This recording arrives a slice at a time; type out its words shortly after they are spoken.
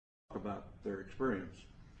about their experience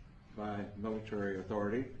by military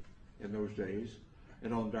authority in those days,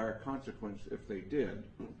 and on dire consequence if they did,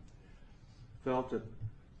 felt that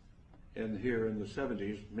here in the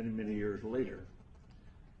 70s, many years later,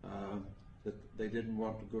 that they didn't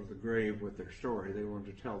want to go to the grave with their story. They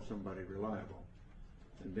wanted to tell somebody reliable.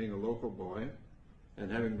 And being a local boy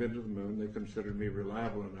and having been to the moon, they considered me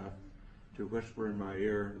reliable enough to whisper in my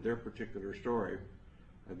ear their particular story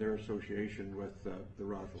and their association with the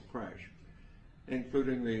Roswell crash,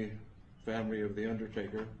 including the family of the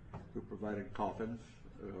undertaker who provided coffins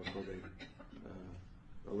for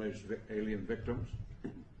the alleged alien victims,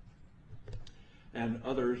 and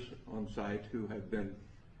others on site who had been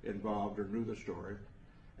involved or knew the story.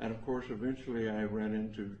 And of course, eventually I ran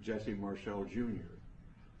into Jesse Marcel Jr.,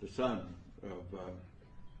 the son of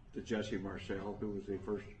the Jesse Marcel, who was the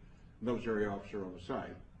first military officer on the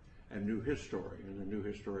site, and knew his story, and I knew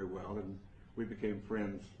his story well, and we became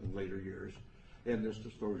friends in later years in this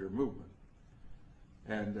disclosure movement.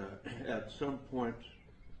 And at some point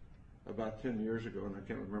about 10 years ago, and I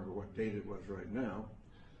can't remember what date it was right now,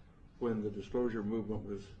 when the disclosure movement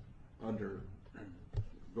was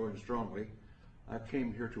going strongly, I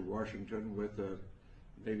came here to Washington with a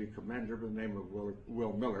Navy commander by the name of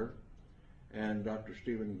Will Miller and Dr.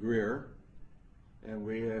 Stephen Greer, and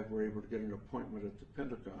we were able to get an appointment at the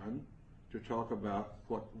Pentagon to talk about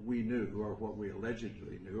what we knew, or what we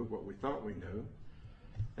allegedly knew, what we thought we knew,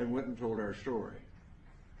 and went and told our story.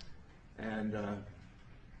 And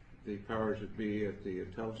the powers that be at the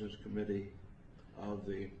Intelligence Committee of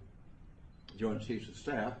the Joint Chiefs of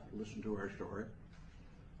Staff listened to our story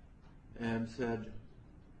and said,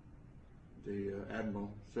 the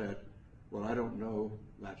Admiral said, well, I don't know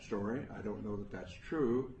that story. I don't know that that's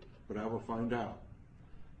true, but I will find out.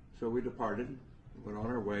 So we departed, went on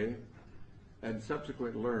our way, and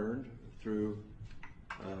subsequently learned through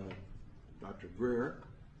Dr. Greer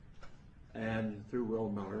and through Will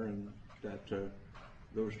Miller and that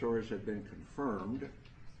those stories had been confirmed,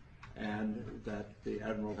 and that the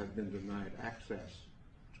Admiral had been denied access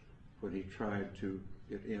when he tried to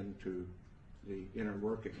get into the inner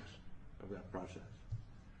workings of that process.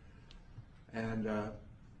 And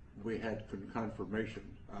we had confirmation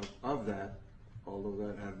of that, although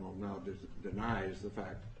that Admiral now denies the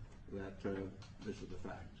fact that this is the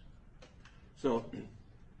fact. So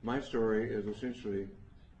my story is essentially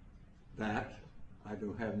that. I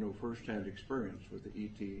do have no first-hand experience with the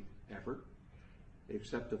ET effort,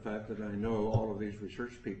 except the fact that I know all of these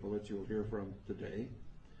research people that you'll hear from today,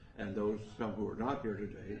 and those some who are not here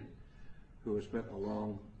today, who have spent a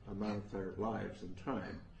long amount of their lives and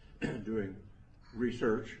time doing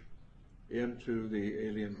research into the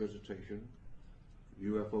alien visitation,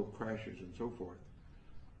 UFO crashes, and so forth.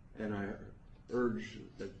 And I urge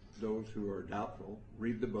that those who are doubtful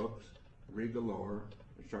read the books, read the lore,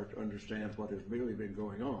 and start to understand what has really been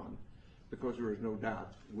going on, because there is no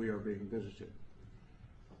doubt we are being visited.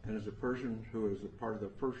 And as a person who is a part of the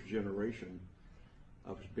first generation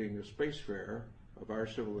of being a spacefarer of our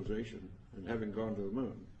civilization and having gone to the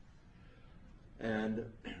moon, and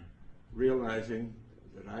realizing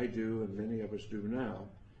that I do and many of us do now,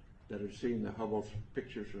 that have seen the Hubble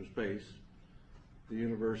pictures from space, the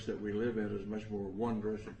universe that we live in is much more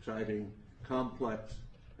wondrous, exciting, complex,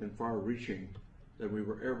 and far-reaching than we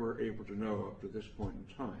were ever able to know up to this point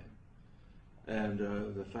in time. And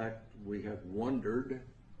the fact we have wondered,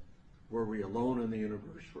 were we alone in the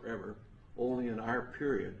universe forever? Only in our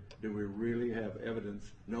period do we really have evidence,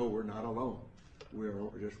 no, we're not alone. We are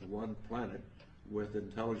just one planet with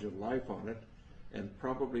intelligent life on it, and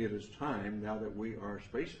probably it is time, now that we are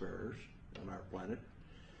spacefarers on our planet,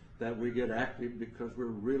 that we get active, because we're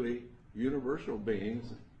really universal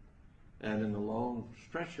beings. And in the long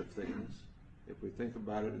stretch of things, if we think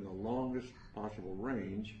about it in the longest possible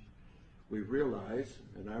range, we realize,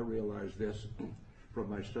 and I realize this from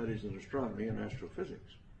my studies in astronomy and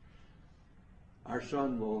astrophysics, our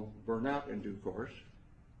sun will burn out in due course,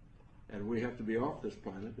 and we have to be off this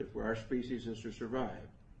planet if our species is to survive.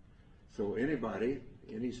 So anybody,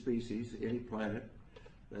 any species, any planet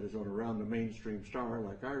that is on around the mainstream star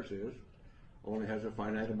like ours is, only has a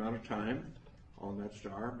finite amount of time on that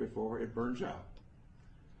star before it burns out.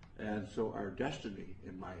 And so our destiny,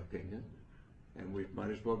 in my opinion, and we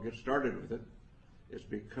might as well get started with it, is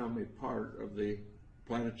become a part of the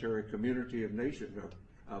planetary community of nations,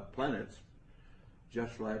 of planets,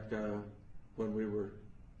 just like when we were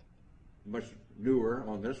much newer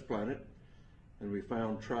on this planet, and we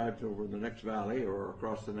found tribes over in the next valley or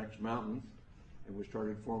across the next mountain, and we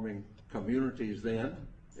started forming communities then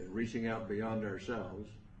and reaching out beyond ourselves.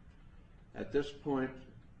 At this point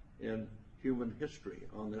in human history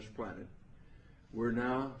on this planet, we're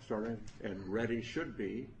now starting, and ready should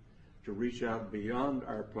be, to reach out beyond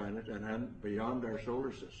our planet and beyond our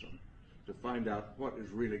solar system to find out what is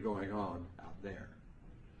really going on out there.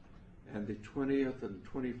 And the 20th and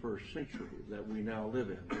 21st century that we now live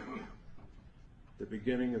in, the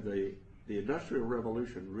beginning of the Industrial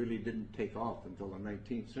Revolution really didn't take off until the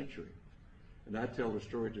 19th century. And I tell the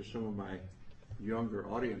story to some of my younger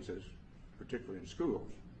audiences, particularly in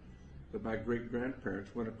schools, that my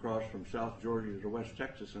great-grandparents went across from South Georgia to West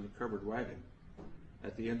Texas in a covered wagon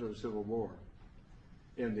at the end of the Civil War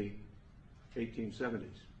in the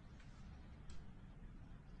 1870s.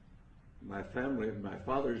 My family, my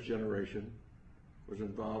father's generation, was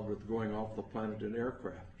involved with going off the planet in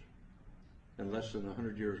aircraft. And less than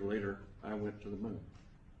 100 years later, I went to the moon.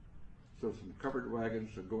 So from covered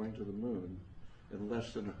wagons to going to the moon in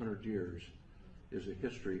less than 100 years is a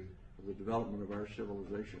history of the development of our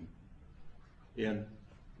civilization in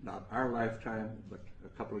not our lifetime, but a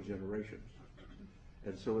couple of generations.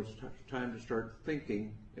 And so it's time to start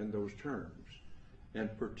thinking in those terms.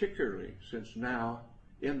 And particularly since now,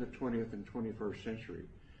 in the 20th and 21st century,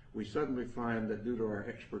 we suddenly find that due to our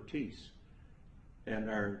expertise and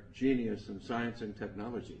our genius in science and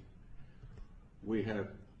technology, we have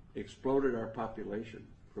exploded our population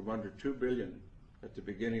from under 2 billion at the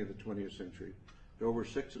beginning of the 20th century to over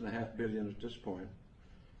 6.5 billion at this point.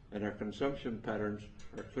 And our consumption patterns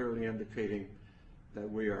are clearly indicating that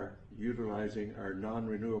we are utilizing our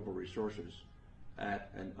non-renewable resources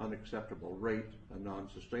at an unacceptable rate, a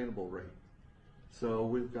non-sustainable rate. So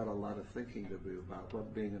we've got a lot of thinking to do about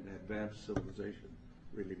what being an advanced civilization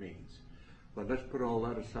really means. But let's put all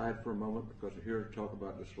that aside for a moment, because we're here to talk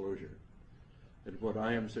about disclosure. And what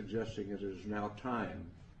I am suggesting is it is now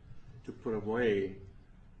time to put away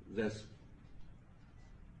this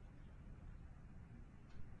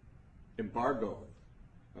embargo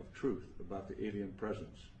of truth about the alien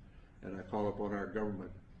presence. And I call upon our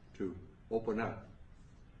government to open up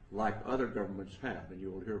like other governments have, and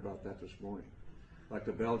you will hear about that this morning. Like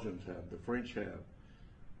the Belgians have, the French have,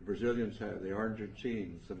 the Brazilians have, the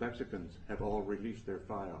Argentines, the Mexicans have all released their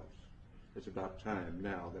files. It's about time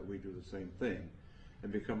now that we do the same thing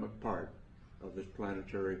and become a part of this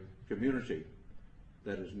planetary community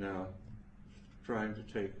that is now trying to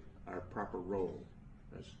take our proper role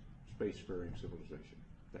as spacefaring civilization.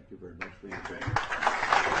 Thank you very much for your attention.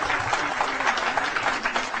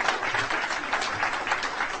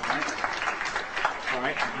 All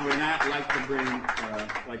right. I would now like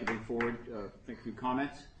to bring forward a few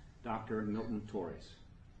comments. Dr. Milton Torres.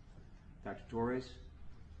 Dr. Torres.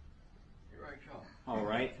 Here I come. All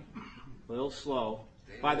right. A little slow.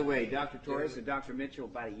 By the way, Dr. Torres and Dr. Mitchell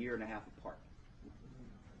about a year and a half apart.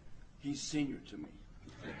 He's senior to me.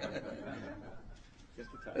 Just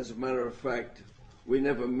a touch. As a matter of fact, we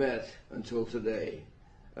never met until today,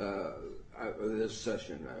 this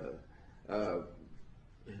session.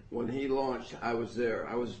 When he launched, I was there.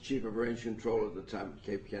 I was the chief of range control at the time at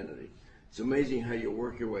Cape Kennedy. It's amazing how you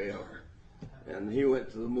work your way up. And he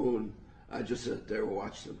went to the moon. I just sat there and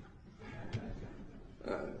watched him.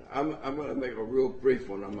 I'm going to make a real brief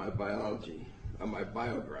one on my biology, on my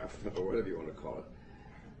biograph, or whatever you want to call it.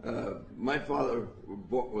 My father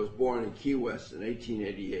was born in Key West in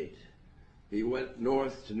 1888. He went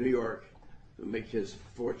north to New York to make his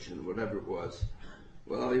fortune, whatever it was.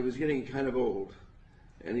 Well, he was getting kind of old,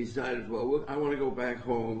 and he decided, well, I want to go back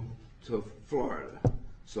home to Florida.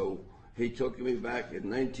 So he took me back in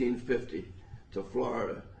 1950 to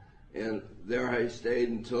Florida, and there I stayed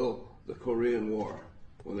until the Korean War.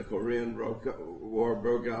 When the Korean War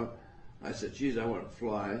broke out, I said, geez, I want to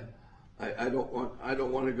fly. I don't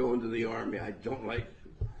want to go into the Army. I don't like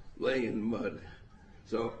laying in mud.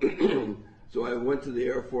 So so I went to the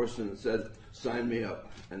Air Force and said, sign me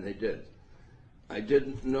up, and they did. I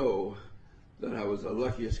didn't know that I was the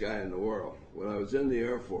luckiest guy in the world. When I was in the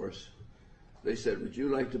Air Force, they said, would you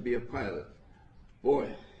like to be a pilot?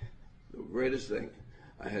 Boy, the greatest thing.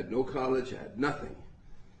 I had no college, I had nothing.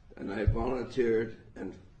 And I volunteered,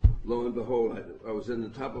 and lo and behold, I was in the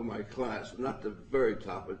top of my class, not the very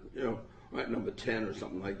top, but, you know, right number 10 or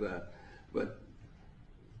something like that. But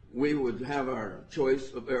we would have our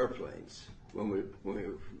choice of airplanes when we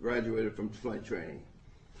graduated from flight training.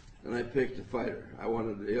 And I picked a fighter. I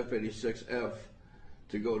wanted the F-86F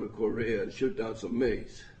to go to Korea and shoot down some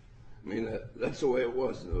MiGs. I mean, that's the way it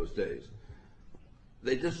was in those days.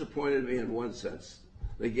 They disappointed me in one sense.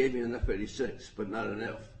 They gave me an F-86, but not an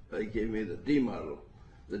F. They gave me the D model.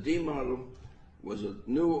 The D model was a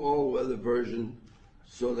new all-weather version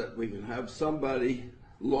so that we can have somebody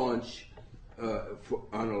launch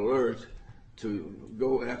on alert to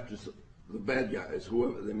go after the bad guys,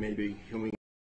 whoever they may be coming